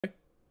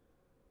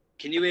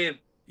Can you hear?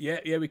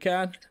 Yeah, we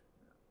can.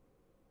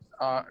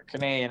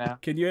 Can hear you now.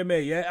 Can you hear me?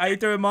 Yeah. How you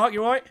doing, Mark?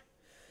 You all right?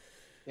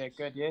 Yeah,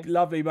 good. Yeah.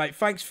 Lovely, mate.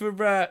 Thanks for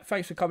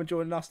coming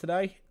joining us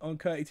today on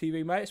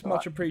CurtyDotTV, mate. It's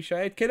much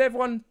appreciated. Can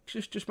everyone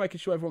just making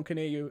sure everyone can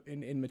hear you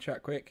in the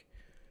chat quick?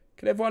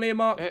 Can everyone hear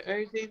Mark?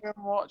 Who's even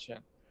watching?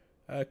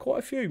 Quite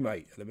a few,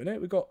 mate. At the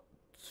minute, we've got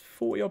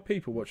 40 odd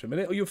people watching. A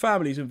minute. Your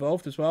family's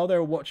involved as well.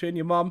 They're all watching.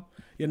 Your mum,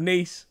 your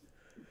niece,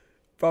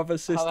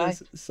 brothers,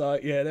 sisters. So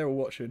yeah, they're all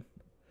watching.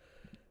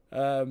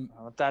 My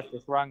dad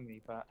just rang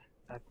me, but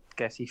I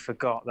guess he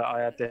forgot that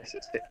I had this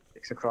at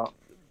 6 o'clock.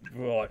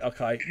 Right,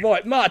 okay.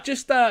 Right, Mark,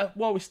 just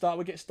while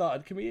we get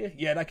started, can we hear?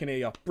 Yeah, they can hear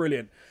you.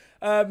 Brilliant.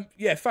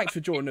 Yeah, thanks for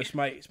joining us,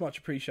 mate. It's much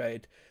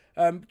appreciated.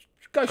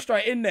 Go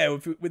straight in there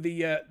with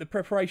the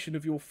preparation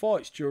of your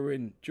fights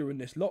during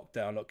this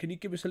lockdown. Like, can you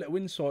give us a little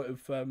insight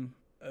of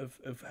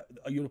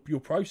your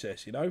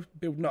process, you know,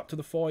 building up to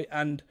the fight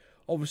and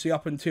obviously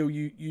up until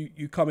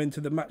you come into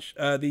the match,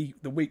 the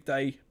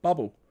weekday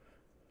bubble?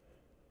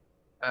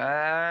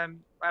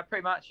 Well,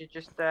 pretty much you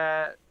just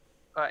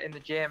in the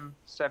gym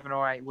 7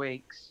 or 8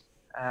 weeks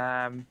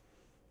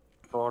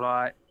for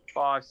like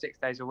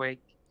 5-6 days a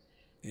week.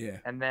 Yeah.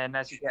 And then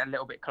as you get a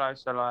little bit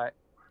closer, like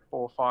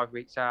 4 or 5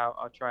 weeks out,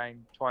 I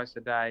train twice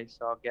a day.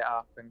 So I'll get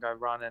up and go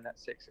running at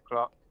 6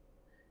 o'clock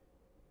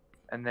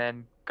and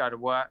then go to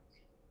work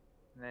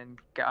and then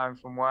get home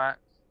from work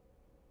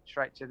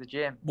straight to the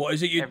gym. What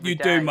is it you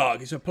do,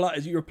 Mark? Is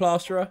you're a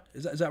plasterer?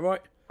 Is that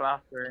right?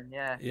 Plastering,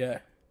 yeah. Yeah.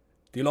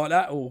 Do you like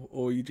that,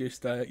 or you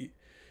just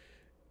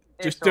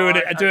It's doing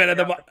alright. it at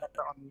the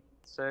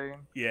soon.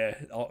 Yeah,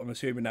 I'm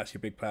assuming that's your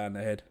big plan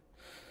ahead.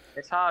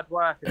 It's hard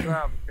work as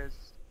well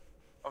because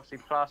obviously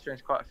plastering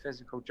is quite a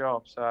physical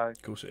job. So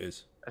Of course it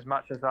is. as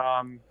much as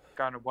I'm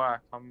going to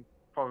work, I'm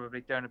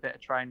probably doing a bit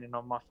of training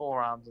on my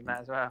forearms and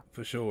that as well.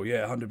 For sure,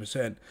 yeah,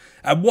 100%.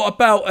 And what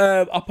about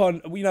up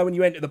on, you know, when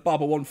you enter the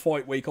bubble on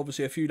fight week,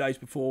 obviously a few days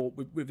before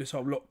with this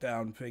whole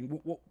lockdown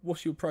thing,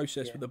 what's your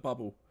process with the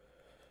bubble?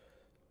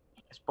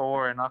 It's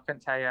boring. I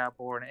couldn't tell you how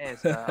boring it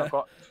is. I've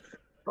got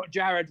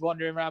Jared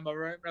wandering around my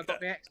room, and I've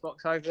got my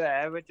Xbox over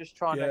there. We're just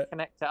trying to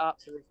connect it up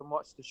so we can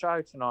watch the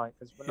show tonight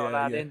because we're not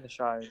allowed in the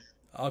show.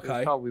 Okay. We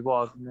were told we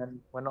was, and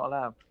then we're not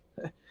allowed.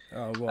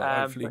 Oh,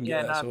 well, hopefully you can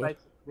get that sorted.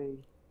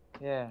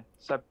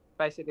 So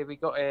basically, we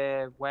got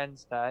here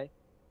Wednesday.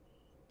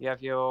 You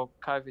have your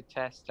COVID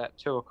test at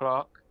 2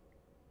 o'clock,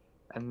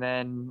 and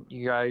then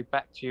you go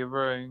back to your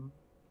room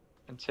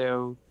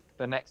until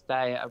the next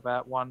day at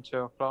about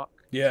 1-2 o'clock.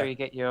 Yeah. So you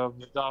get your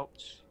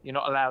results. You're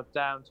not allowed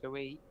down to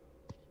eat.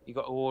 You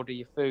got to order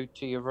your food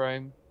to your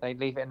room. They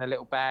leave it in a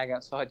little bag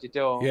outside your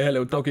door. Yeah, a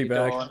little doggy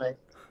bag.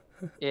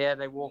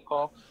 They walk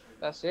off.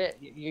 That's it.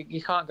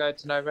 You can't go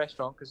to no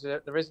restaurant because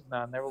there isn't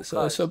none. They're all So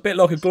closed. it's a bit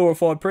like a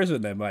glorified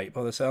prison then, mate,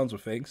 by the sounds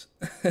of things.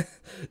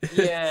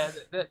 Yeah,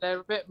 they're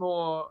a bit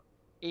more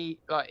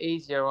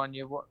easier on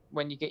you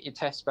when you get your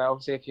test back.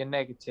 Obviously, if you're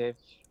negative,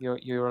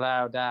 you're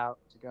allowed out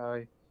to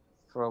go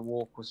for a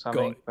walk or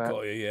something.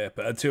 Got you, yeah.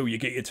 But until you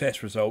get your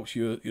test results,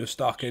 you're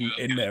stuck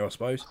in there, I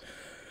suppose.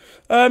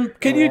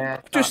 Can you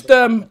just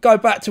go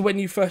back to when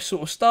you first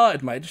sort of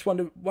started, mate? Just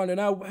wondering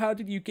how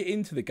did you get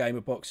into the game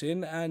of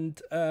boxing, and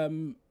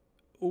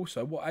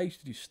also what age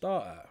did you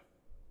start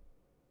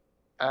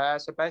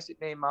at? So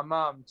basically, my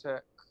mum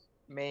took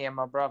me and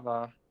my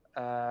brother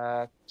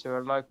to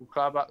a local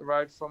club up the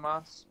road from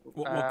us.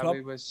 What club?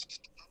 We was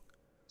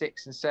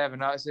 6 and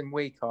 7. I was in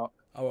Wecock.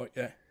 Oh,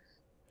 yeah.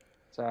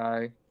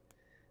 So,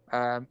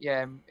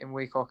 in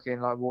Wecock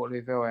in like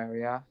Waterlooville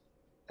area.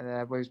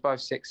 And we was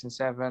both 6 and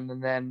 7,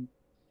 and then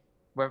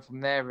went from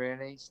there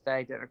really.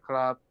 Stayed at the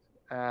club,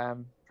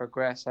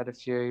 progressed, had a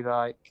few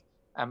like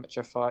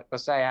amateur fights. I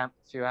say a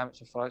few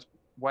amateur fights.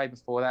 Way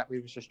before that, we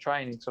was just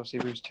training because obviously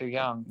we was too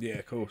young. Yeah,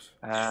 of course.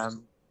 I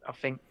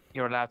think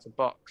you're allowed to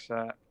box.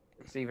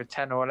 It's either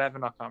 10 or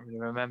 11. I can't really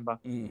remember.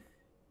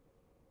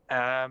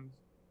 Had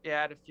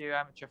a few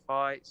amateur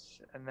fights,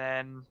 and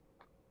then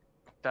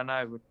don't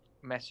know, would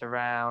mess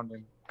around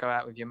and go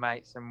out with your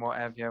mates and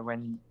whatever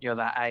when you're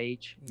that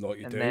age. Like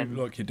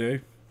you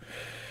do.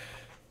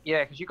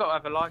 Yeah, because you've got to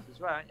have a life as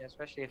well, haven't you?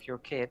 Especially if you're a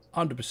kid.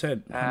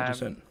 100%.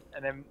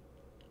 And then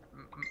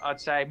I'd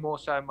say more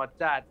so my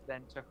dad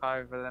then took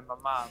over than my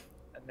mum.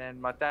 And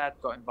then my dad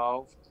got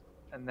involved.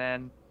 And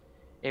then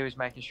he was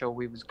making sure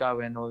we was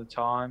going all the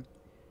time.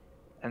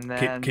 And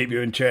then keep you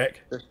in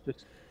check.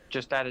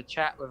 Just had a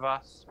chat with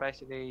us.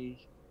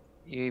 Basically,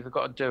 you either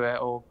got to do it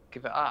or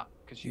give it up.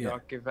 Because you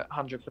got to give it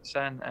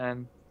 100%.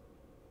 And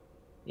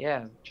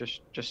yeah,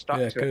 just stuck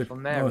to it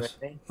from there. Nice.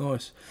 Really.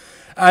 Nice.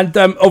 And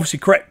obviously,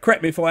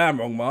 correct me if I am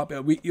wrong, Mark,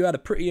 but you had a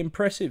pretty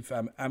impressive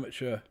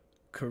amateur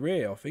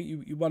career. I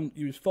think you won.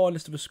 You was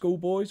finalist of the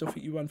schoolboys. I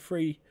think you won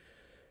three.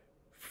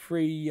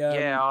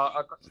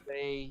 I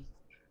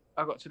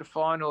got to the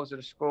finals of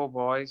the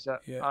schoolboys.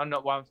 I'm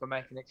not one for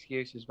making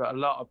excuses, but a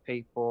lot of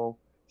people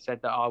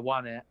said that I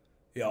won it.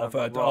 Yeah, I've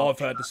heard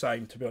the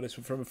same, to be honest,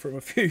 from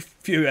a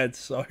few heads.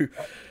 So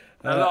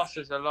the loss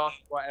is a loss,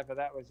 whatever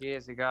that was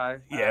years ago.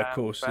 Yeah, of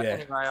course. But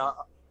anyway,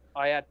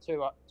 I had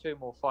two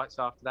more fights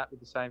after that with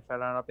the same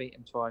fella, and I beat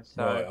him twice.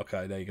 So Right,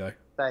 okay, there you go.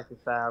 safe to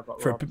say I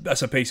got robbed.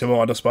 That's a piece of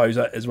mind, I suppose,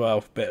 that as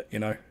well. But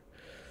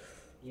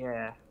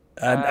Yeah.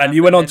 and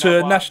you went on then I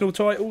to won national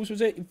titles.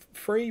 Was it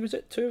 3? Was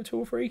it two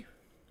or 3?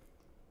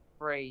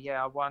 3.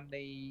 Yeah, I won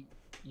the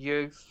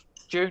youth,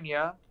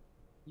 junior,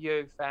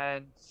 youth,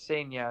 and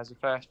senior as a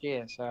first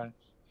year. So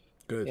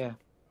Good. yeah,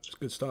 It's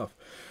good stuff.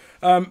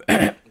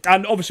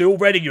 And obviously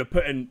already you're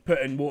putting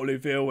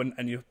Waterlooville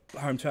and your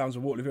hometowns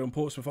of Waterlooville and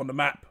Portsmouth on the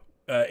map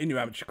in your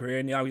amateur career,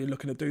 and now you're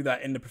looking to do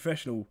that in the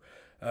professional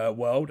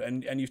world,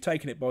 and you've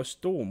taken it by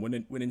storm,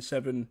 winning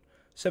seven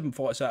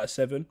fights out of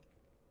 7,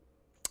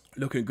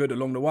 looking good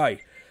along the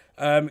way.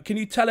 Can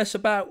you tell us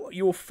about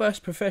your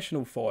first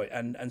professional fight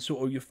and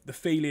sort of the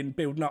feeling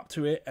building up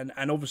to it,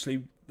 and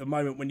obviously the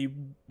moment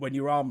when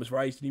your arm was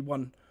raised and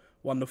you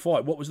won the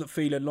fight? What was the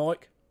feeling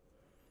like?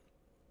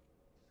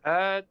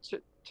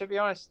 To be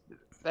honest,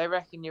 they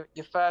reckon your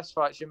first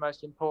fight's your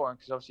most important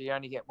because obviously you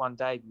only get one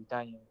debut,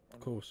 don't you? And of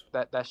course.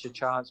 That's your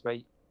chance where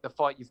the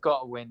fight you've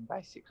got to win,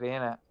 basically,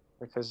 innit?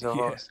 Because of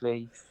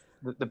obviously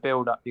the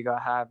build-up you got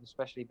to have,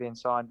 especially being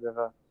signed with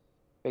a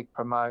big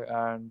promoter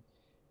and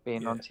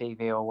being on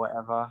TV or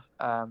whatever.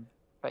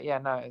 But yeah,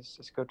 no, it's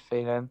a good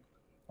feeling.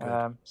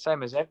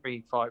 Same as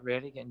every fight,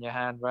 really, getting your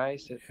hand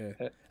raised.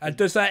 And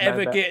does that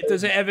ever get?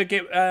 Does it ever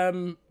get?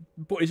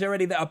 Is there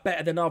any that are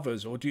better than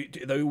others, or do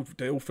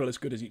they all feel as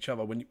good as each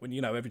other? When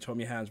every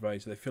time your hands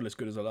raised, do they feel as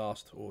good as the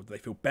last, or do they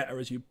feel better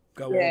as you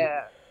go on?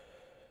 Yeah,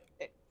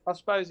 I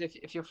suppose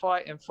if you're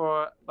fighting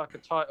for like a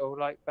title,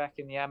 like back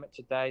in the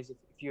amateur days, if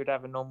you would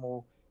have a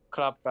normal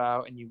club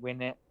bout and you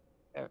win it,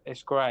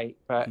 it's great.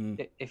 But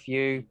if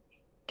you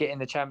get in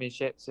the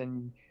championships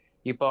and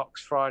you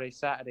box Friday,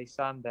 Saturday,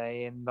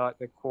 Sunday in like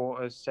the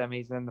quarters,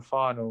 semis, and then the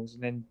finals,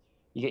 and then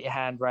you get your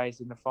hand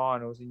raised in the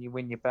finals and you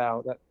win your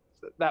belt,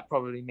 that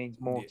probably means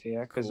more to you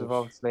because of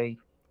obviously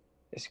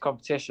it's a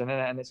competition, isn't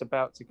it? And it's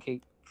about to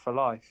keep for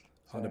life.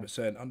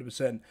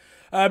 100%.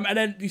 And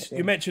then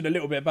you mentioned a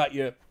little bit about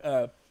your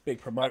big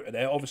promoter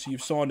there. Obviously,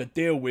 you've signed a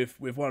deal with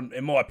one,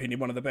 in my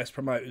opinion, one of the best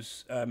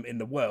promoters in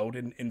the world,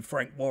 in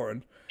Frank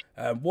Warren.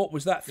 What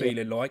was that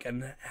feeling like,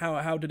 and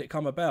how did it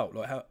come about?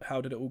 Like how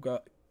did it all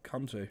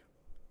come to?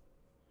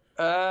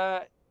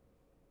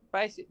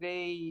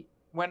 Basically,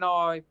 when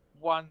I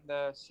won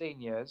the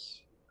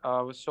seniors,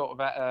 I was sort of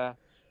at a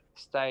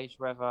stage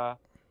whether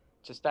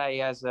to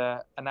stay as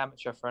an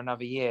amateur for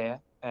another year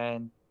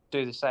and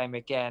do the same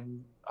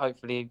again,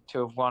 hopefully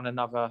to have won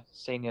another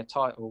senior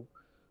title,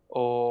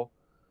 or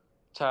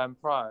turn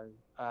pro.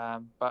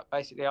 But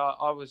basically,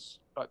 I was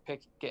like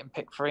getting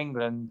picked for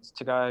England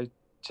to go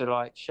to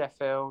like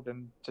Sheffield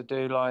and to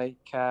do like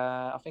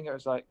I think it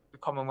was like the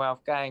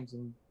Commonwealth Games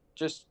and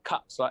just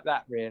cuts like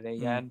that,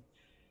 really. And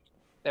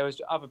there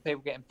was other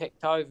people getting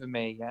picked over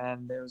me,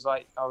 and it was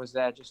like I was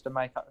there just to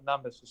make up the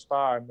numbers for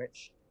sparring,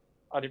 which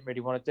I didn't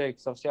really want to do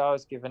because obviously I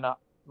was giving up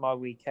my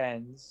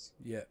weekends,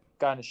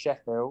 going to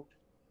Sheffield,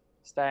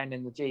 staying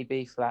in the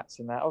GB flats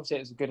and that. Obviously,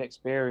 it was a good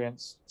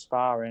experience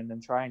sparring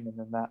and training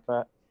and that,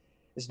 but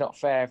it's not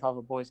fair if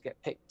other boys get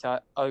picked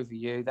over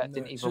you that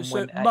didn't even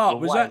win. Mark,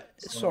 was that?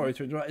 Sorry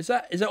to interrupt. Is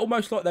that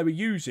almost like they were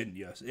using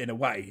you in a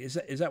way? Is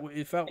that what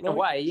it felt like? In a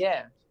way,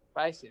 yeah.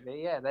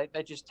 Basically, yeah.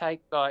 They just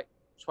take like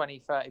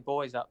 20, 30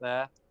 boys up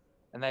there,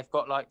 and they've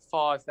got like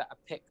 5 that are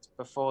picked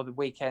before the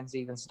weekends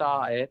even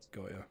started.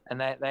 Got you. And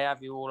they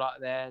have you all up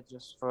there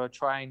just for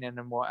training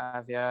and what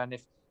have you. And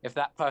if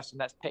that person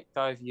that's picked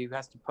over you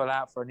has to pull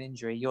out for an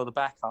injury, you're the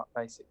backup,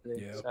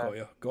 basically. Yeah,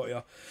 so, got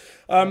you.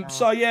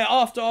 So yeah,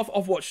 after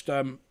I've watched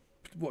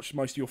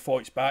most of your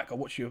fights back. I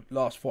watched your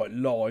last fight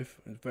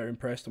live. I was very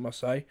impressed, I must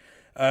say.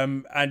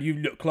 And you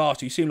look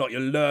classy. You seem like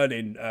you're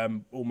learning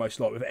almost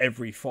like with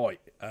every fight.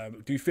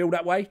 Do you feel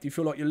that way? Do you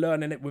feel like you're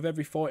learning it with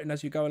every fight and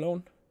as you go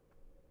along?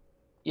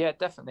 Yeah,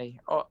 definitely.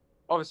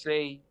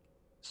 Obviously,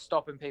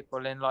 stopping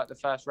people in like the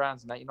first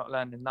rounds and that, you're not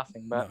learning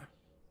nothing. But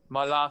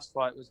my last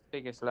fight was the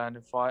biggest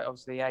learning fight.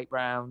 Obviously, 8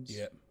 rounds.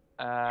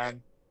 Yeah.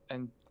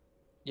 And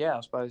yeah,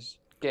 I suppose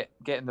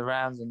getting the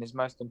rounds in is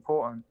most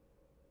important.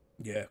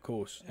 Yeah, of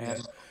course. Yeah,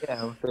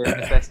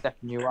 if they're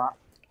stepping you up.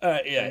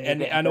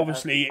 And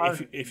obviously,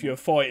 if you're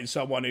fighting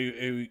someone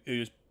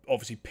who's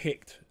obviously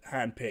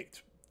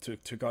handpicked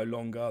to go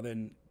longer,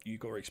 then you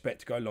got to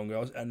expect to go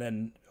longer. And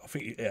then I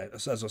think,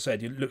 as I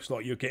said, it looks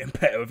like you're getting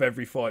better with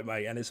every fight,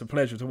 mate. And it's a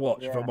pleasure to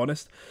watch, if I'm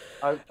honest.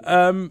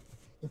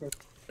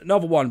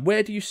 Another one.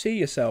 Where do you see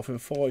yourself in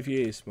 5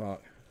 years,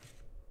 Mark?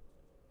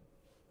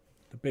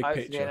 The big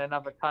Hopefully picture. In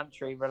another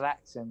country,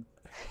 relaxing.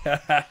 No,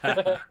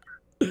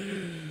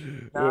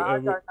 I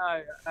don't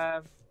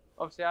know.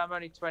 Obviously, I'm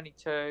only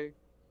 22.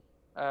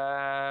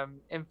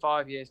 In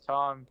 5 years'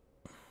 time,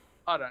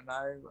 I don't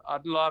know.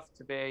 I'd love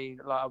to be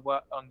like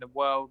on the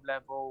world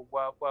level,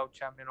 world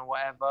champion or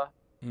whatever.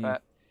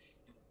 But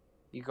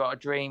you got to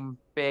dream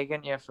big,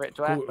 ain't you, for it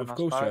to happen? Of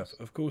course you have.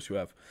 Of course you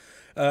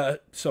have.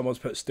 Someone's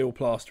put steel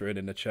plaster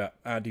in the chat.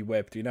 Andy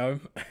Webb, do you know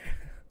him?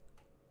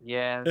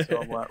 Yeah, that's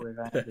what I work with,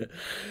 Andy.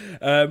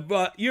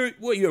 But you're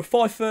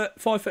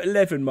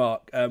 5'11",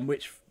 Mark.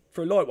 Which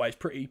for a lightweight,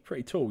 it's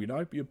pretty tall. You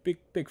know, you're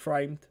big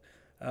framed,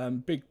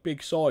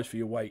 big size for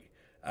your weight,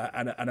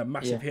 and a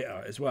massive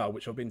hitter as well,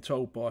 which I've been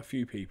told by a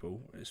few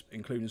people,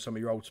 including some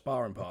of your old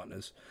sparring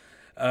partners.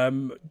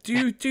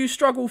 Do you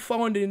struggle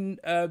finding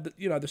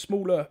the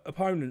smaller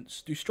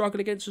opponents? Do you struggle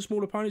against the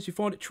smaller opponents? Do you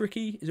find it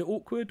tricky? Is it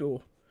awkward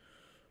or?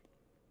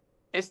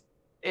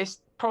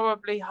 It's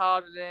probably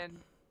harder than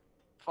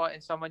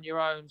fighting someone your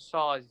own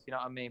size, if you know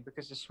what I mean,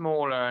 because they're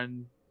smaller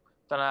and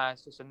don't know,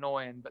 it's just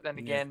annoying. But then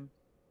again,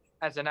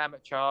 as an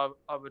amateur,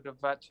 I would have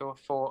had to have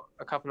fought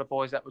a couple of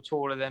boys that were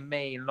taller than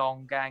me,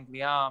 long,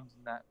 gangly arms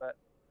and that. But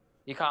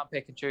you can't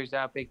pick and choose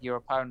how big your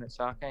opponents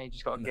are. Okay, you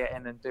just got to get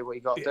in and do what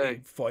you got to do.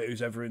 Fight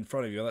who's ever in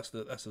front of you. That's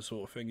the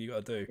sort of thing you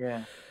got to do.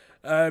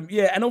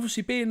 Yeah. And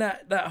obviously being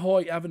that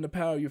height, having the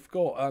power you've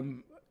got,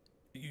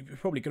 you're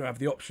probably going to have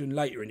the option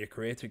later in your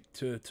career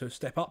to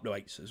step up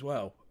weights as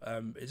well.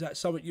 Is that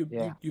something you're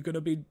going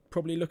to be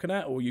probably looking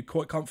at, or are you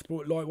quite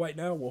comfortable at lightweight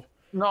now? Or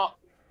not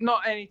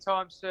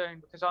anytime soon,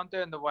 because I'm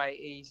doing the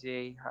weight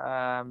easy.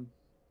 I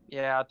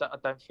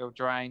don't feel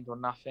drained or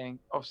nothing.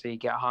 Obviously, you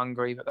get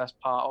hungry, but that's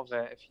part of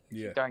it. If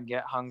you don't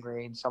get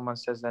hungry and someone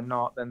says they're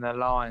not, then they're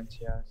lying to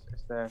you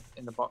if they're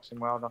in the boxing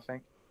world, I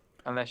think.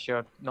 Unless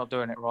you're not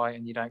doing it right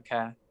and you don't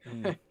care.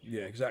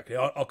 Yeah, exactly.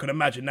 I can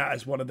imagine that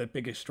as one of the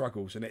biggest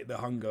struggles, and the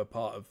hunger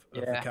part of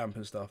the camp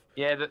and stuff.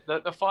 Yeah,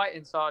 the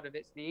fighting side of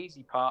it's the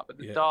easy part, but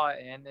the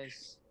dieting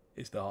is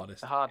the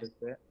hardest. The hardest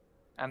bit,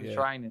 and the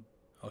training.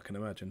 I can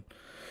imagine.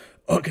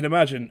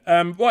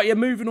 Right,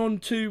 moving on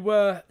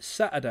to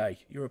Saturday.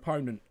 Your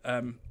opponent.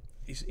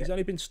 He's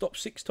only been stopped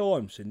 6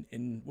 times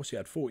in what's he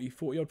had, 40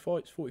 odd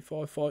fights,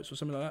 45 fights or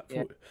something like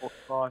that?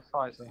 45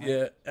 fights.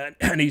 Yeah,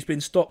 and he's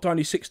been stopped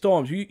only 6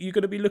 times. You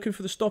going to be looking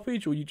for the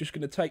stoppage, or are you just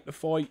going to take the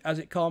fight as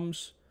it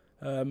comes?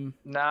 No,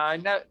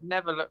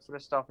 never look for the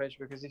stoppage,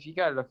 because if you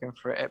go looking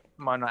for it, it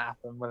might not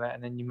happen with it,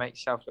 and then you make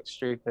yourself look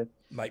stupid.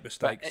 Make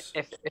mistakes.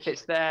 But if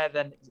it's there,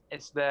 then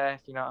it's there,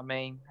 if you know what I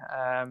mean.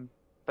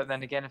 But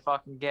then again, if I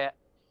can get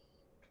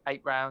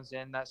 8 rounds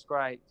in, that's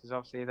great, because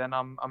obviously then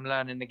I'm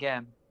learning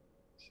again.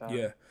 So.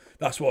 Yeah,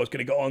 that's what I was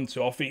going to get on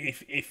to. I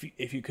think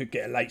if you could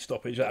get a late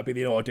stoppage, that'd be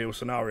the ideal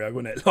scenario,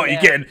 wouldn't it? Like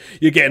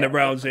you're getting the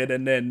rounds in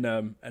and then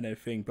and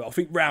everything. But I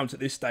think rounds at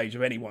this stage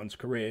of anyone's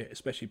career,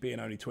 especially being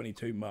only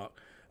 22, Mark,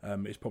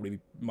 is probably the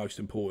most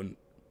important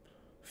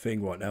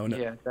thing right now, isn't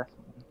it? Yeah,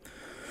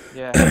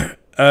 definitely.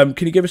 Yeah.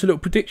 Can you give us a little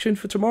prediction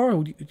for tomorrow?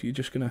 Or are you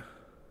just gonna?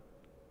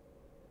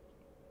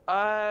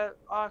 I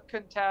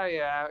couldn't tell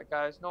you how it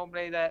goes.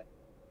 Normally,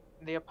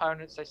 the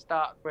opponents, they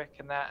start quick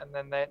and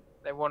then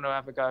they want to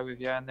have a go with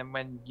you, and then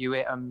when you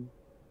hit them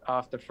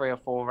after 3 or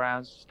 4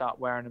 rounds, start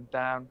wearing them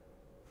down.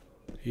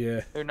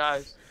 Yeah. Who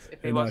knows?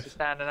 If he wants to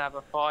stand and have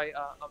a fight,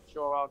 I'm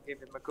sure I'll give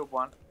him a good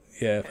one.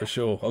 Yeah, for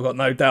sure. I've got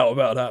no doubt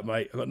about that,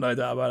 mate. I've got no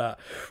doubt about that.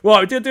 Right,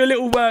 we did do a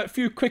little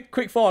few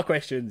quick fire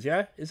questions.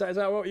 Yeah, is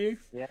that what you?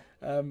 Yeah.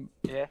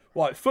 Yeah.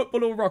 Right,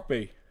 football or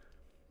rugby?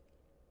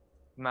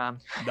 None.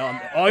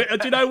 Do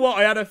you know what?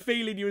 I had a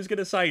feeling you was going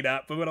to say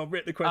that, but when I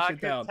wrote the question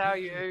down, I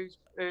couldn't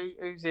tell you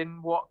who's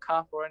in what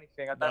cup or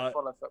anything. I don't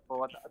follow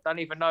football. I don't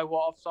even know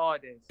what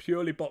offside is.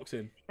 Purely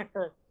boxing.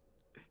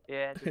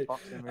 Yeah, just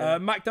boxing. Really.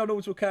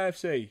 McDonald's or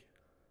KFC?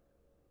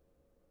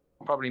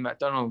 Probably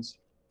McDonald's.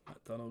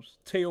 McDonald's.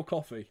 Tea or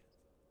coffee?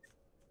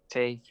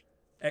 Tea.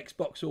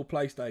 Xbox or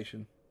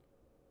PlayStation?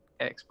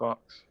 Xbox.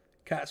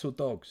 Cats or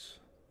dogs?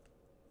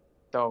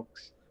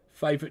 Dogs.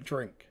 Favourite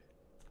drink?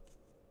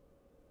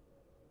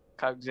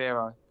 Coke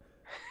Zero.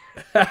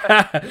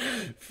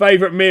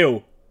 Favourite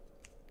meal?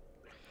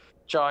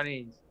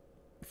 Chinese.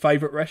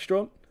 Favourite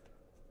restaurant?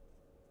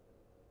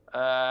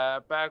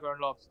 Burger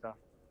and lobster.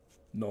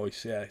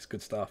 Nice, yeah, it's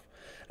good stuff.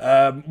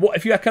 What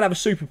if you could have a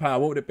superpower?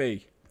 What would it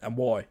be, and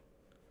why?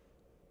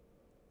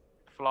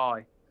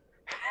 Fly.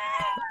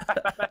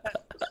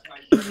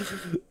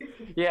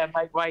 Yeah,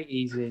 make weight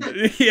easy.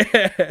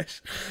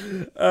 Yes.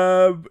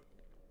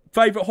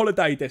 Favourite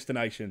holiday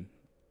destination?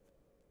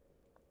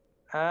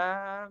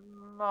 I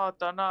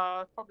don't know.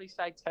 I'd probably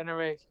say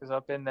Tenerife, because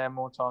I've been there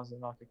more times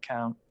than I could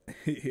count.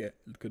 Yeah,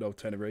 good old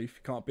Tenerife.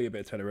 Can't be a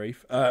bit of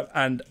Tenerife.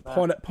 And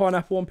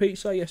pineapple on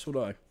pizza, yes or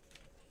no?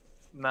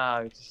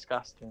 No,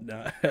 disgusting.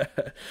 No.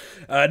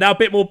 Now a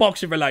bit more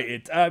boxing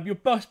related. Your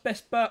best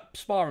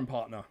sparring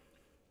partner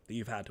that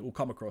you've had or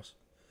come across?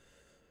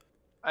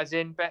 As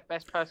in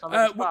best person I've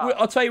ever sparred?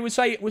 I'll tell you,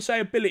 we'll say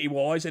ability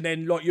wise, and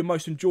then like your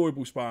most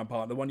enjoyable sparring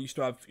partner, the one you used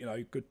to have,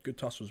 good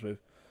tussles with.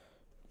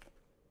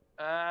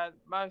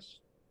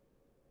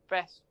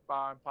 Best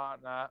sparring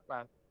partner,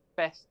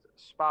 best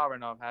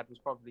sparring I've had was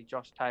probably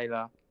Josh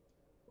Taylor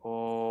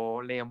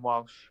or Liam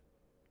Walsh,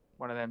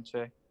 one of them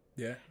two.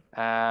 Yeah.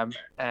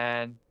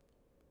 And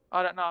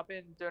I don't know, I've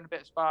been doing a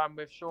bit of sparring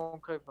with Sean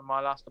Cooper,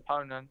 my last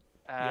opponent.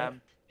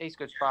 He's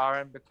good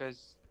sparring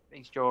because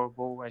he's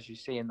durable, as you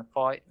see in the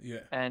fight.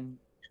 Yeah. And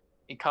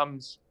he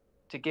comes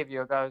to give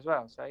you a go as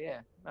well. So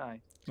yeah,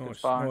 nice.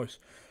 Nice.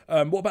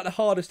 What about the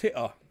hardest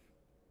hitter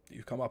that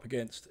you've come up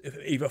against?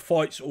 Either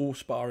fights or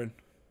sparring.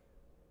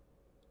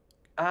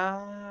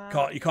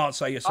 You can't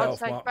say yourself,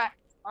 Mark.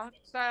 I'd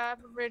say I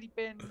haven't really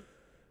been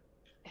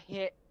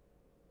hit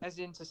as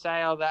in to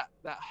say, oh, that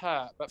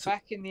hurt. But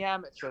back in the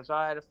amateurs,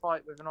 I had a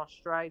fight with an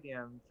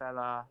Australian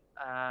fella.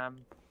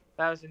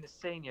 That was in the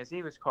seniors.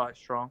 He was quite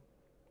strong.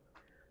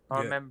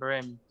 I remember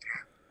him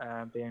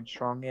being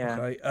strong. Yeah.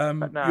 Okay.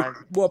 But no,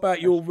 what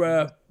about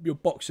your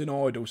boxing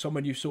idol?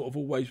 Someone you sort of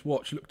always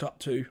watched, looked up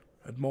to,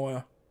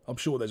 admire? I'm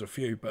sure there's a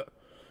few, but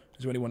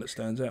is there anyone that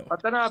stands out? I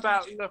don't know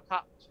about look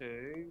up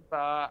to,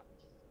 but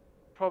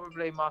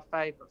probably my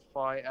favourite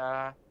fighter.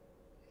 I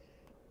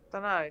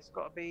don't know. It's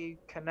got to be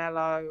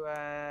Canelo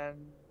and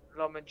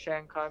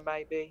Lomachenko,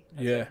 maybe.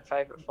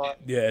 Favourite fight.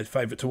 Yeah,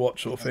 favourite to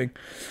watch, sort of thing.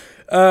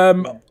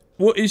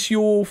 What is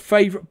your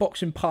favourite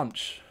boxing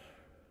punch?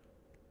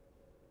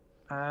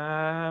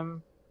 I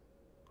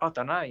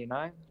don't know. You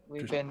know,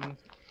 we've been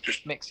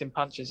just mixing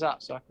punches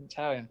up, so I can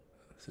tell you.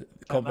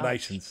 The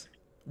combinations.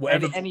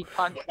 Whatever, any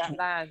punch that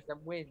lands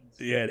and wins.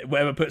 Yeah,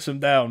 whatever puts them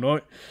down,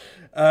 right?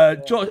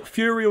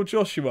 Fury or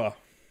Joshua?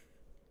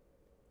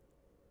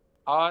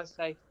 I'd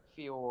say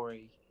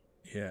Fury.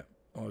 Yeah,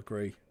 I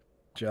agree.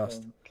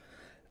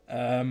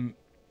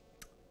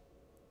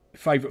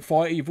 Favourite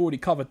fighter? You've already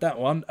covered that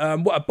one.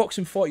 What a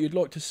boxing fight you'd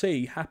like to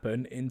see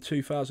happen in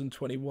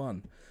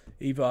 2021?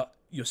 Either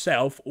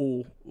yourself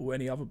or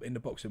any other in the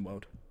boxing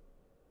world.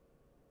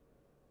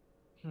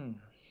 I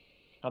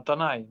don't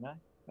know. You know,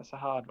 that's a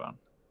hard one.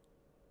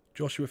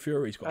 Joshua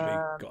Fury's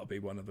got to be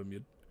one of them.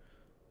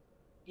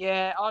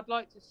 Yeah, I'd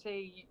like to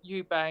see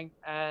Eubank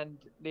and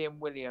Liam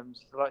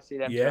Williams. I'd like to see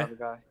them two have a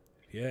go.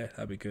 Yeah,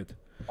 that'd be good.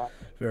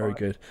 Very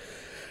good.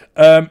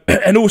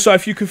 And also,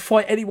 if you could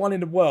fight anyone in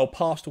the world,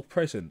 past or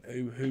present,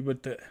 who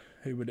would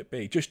it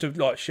be? Just to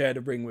like share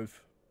the ring with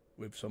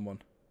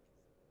someone.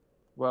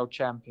 World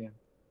champion.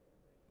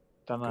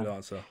 Don't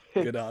know.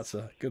 Good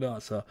answer. Good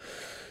answer.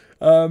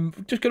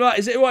 Just gonna.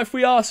 Is it all right if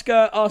we ask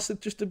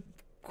just a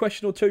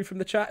question or two from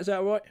the chat? Is that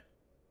all right?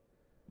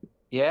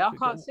 Yeah, I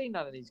can't see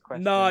none of these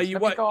questions. No, you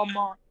Let won't. me go on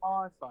my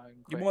iPhone.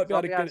 You might be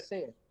able to get it. See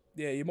it.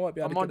 Yeah, you might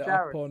be able to get it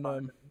up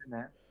on.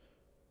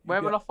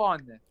 Where will I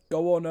find this?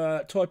 Go on.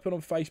 Type it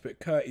on Facebook.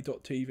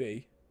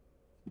 CurtyDotTV.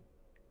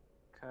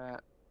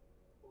 Kurt.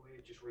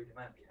 Just read them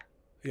out.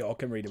 Yeah, I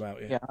can read them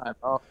out. Yeah,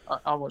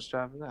 I want to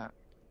have that.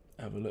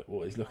 Have a look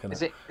what he's looking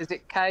at. Is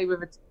it K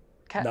with a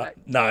K?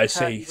 No,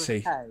 C.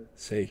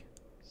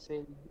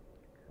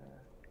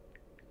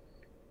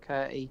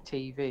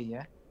 CurtyTV,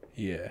 yeah?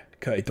 Yeah,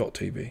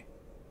 CurtyDotTV.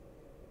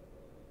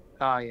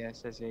 Oh, yeah, it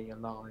says here you're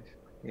live.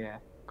 Yeah,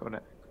 got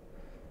it.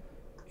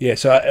 Yeah,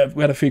 so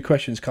we had a few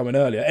questions coming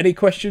earlier. Any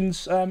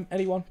questions?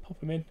 Anyone? Pop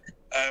them in.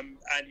 And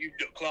you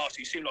look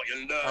classy. You seem like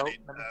you're learning.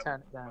 Oh, let me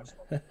turn it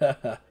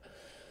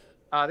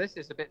down. This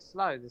is a bit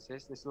slow, this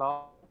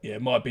live. Yeah,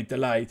 it might be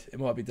delayed.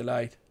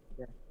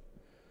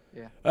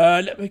 Yeah.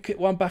 Let me get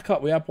one back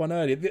up. We had one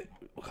earlier.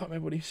 I can't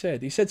remember what he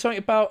said. He said something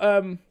about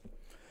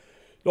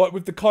like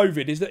with the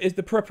COVID. Is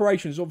the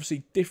preparations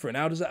obviously different?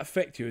 How does that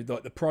affect you?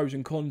 Like the pros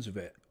and cons of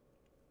it.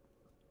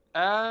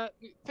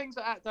 Things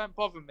like that don't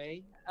bother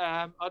me.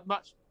 I'd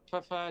much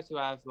prefer to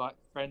have like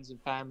friends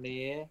and family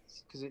here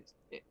because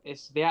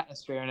it's the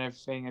atmosphere and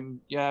everything,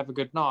 and you have a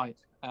good night.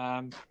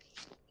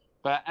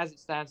 But as it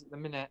stands at the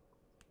minute,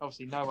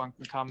 obviously no one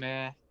can come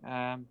here.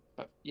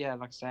 But yeah,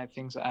 like I said,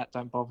 things like that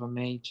don't bother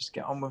me. Just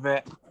get on with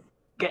it,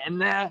 get in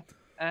there,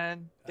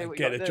 and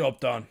get the job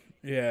done.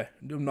 Yeah,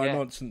 no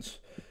nonsense.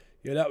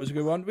 Yeah, that was a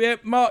good one. Yeah,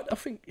 Mark, I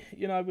think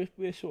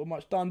we're sort of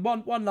much done.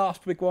 One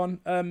last big one.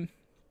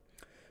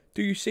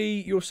 Do you see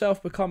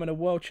yourself becoming a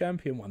world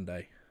champion one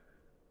day?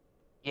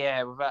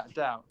 Yeah, without a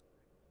doubt.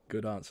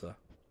 Good answer.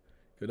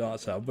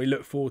 We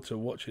look forward to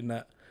watching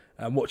that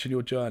and watching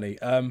your journey.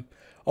 Here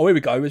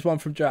we go. There's one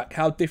from Jack.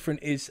 How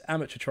different is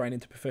amateur training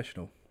to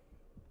professional?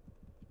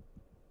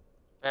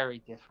 Very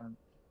different.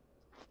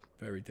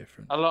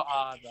 A lot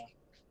harder.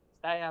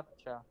 Stay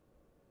amateur.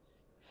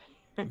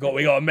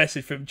 We got a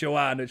message from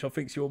Joanne, which I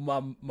think's your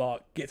mum,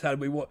 Mark.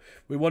 We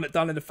want it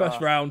done in the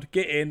first round.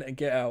 Get in and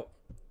get out.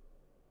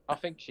 I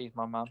think she's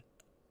my mum.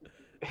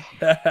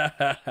 Will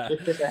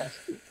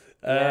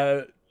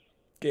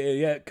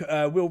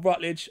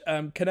Rutledge,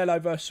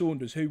 Canelo versus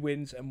Saunders. Who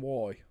wins and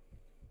why?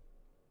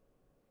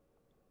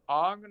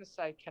 I'm going to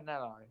say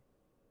Canelo.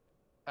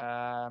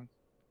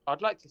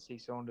 I'd like to see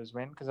Saunders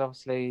win because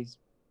obviously he's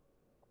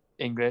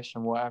English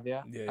and what have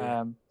you.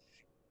 Yeah.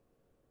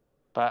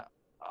 But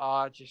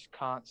I just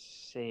can't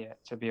see it,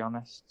 to be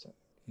honest.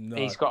 No.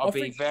 He's got to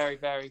be very,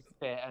 very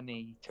fit,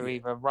 to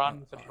either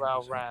run for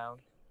 12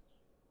 rounds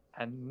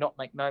and not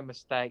make no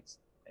mistakes.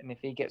 And if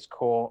he gets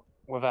caught,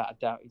 without a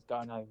doubt, he's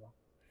going over.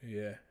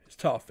 Yeah, it's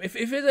tough. If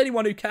there's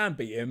anyone who can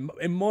beat him,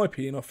 in my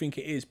opinion, I think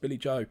it is Billy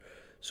Joe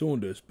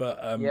Saunders. But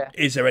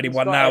is there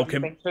anyone now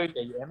can?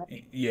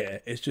 Yeah,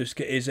 it's just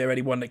is there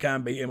anyone that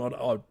can beat him?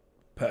 I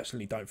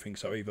personally don't think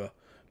so either.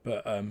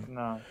 But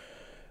no.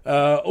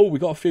 We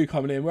got a few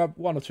coming in. We have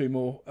one or two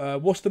more.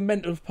 What's the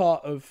mental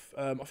part of?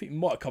 I think we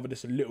might have covered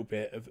this a little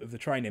bit of the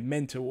training,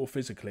 mental or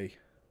physically.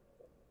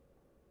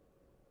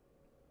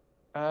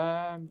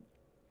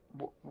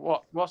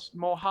 What's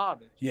more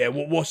harder? Yeah,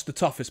 what's the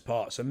toughest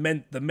part? So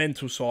the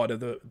mental side of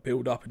the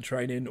build up and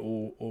training,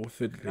 or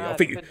physically? No, I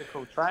think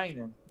physical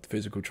training.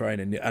 Physical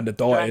training and the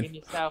Dragging dieting.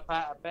 yourself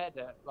out of bed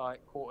at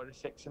like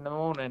 5:45 in the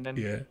morning and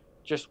Yeah,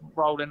 just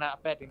rolling out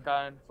of bed and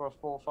going for a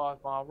 4 or 5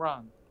 mile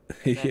run.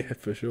 yeah,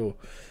 for sure.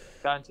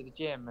 Going to the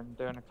gym and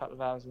doing a couple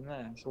of hours in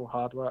there. It's all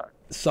hard work.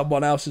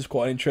 Someone else is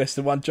quite an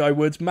interesting one. Joe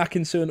Woods,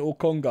 Mackinson or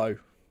Congo?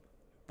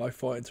 Both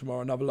fighting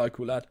tomorrow. Another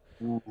local lad.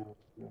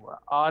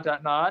 I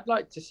don't know. I'd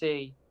like to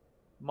see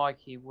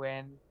Mikey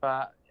win,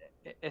 but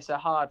it's a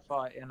hard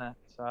fight, isn't it?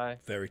 So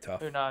Very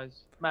tough. who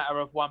knows? Matter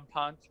of one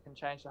punch can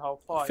change the whole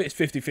fight. It's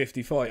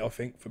 50-50 fight, I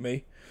think, for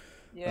me.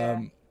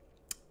 Yeah.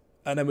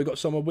 And then we got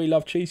someone we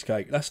love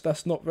cheesecake.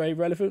 That's not very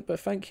relevant, but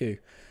thank you.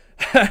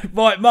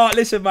 Right, Mark,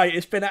 listen, mate,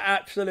 it's been an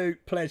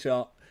absolute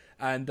pleasure.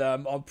 And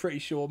I'm pretty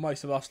sure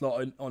most of us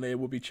lot on here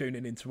will be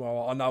tuning in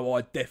tomorrow. I know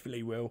I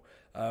definitely will,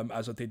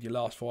 as I did your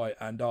last fight.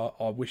 And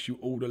I wish you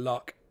all the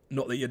luck.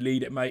 Not that you'd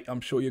lead it, mate.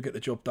 I'm sure you'll get the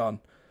job done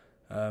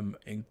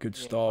in good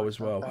style as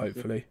well,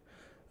 hopefully.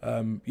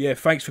 Yeah,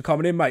 thanks for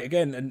coming in, mate,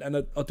 again. And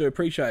I do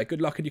appreciate it.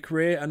 Good luck in your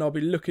career. And I'll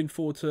be looking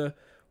forward to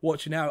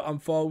watching how it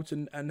unfolds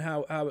and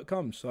how it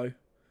comes. So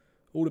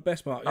all the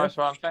best, Mark. Yeah? Nice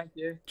one. Thank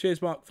you.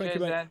 Cheers, Mark. Thank you,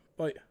 mate. Then.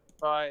 Bye.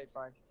 Bye.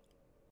 Bye.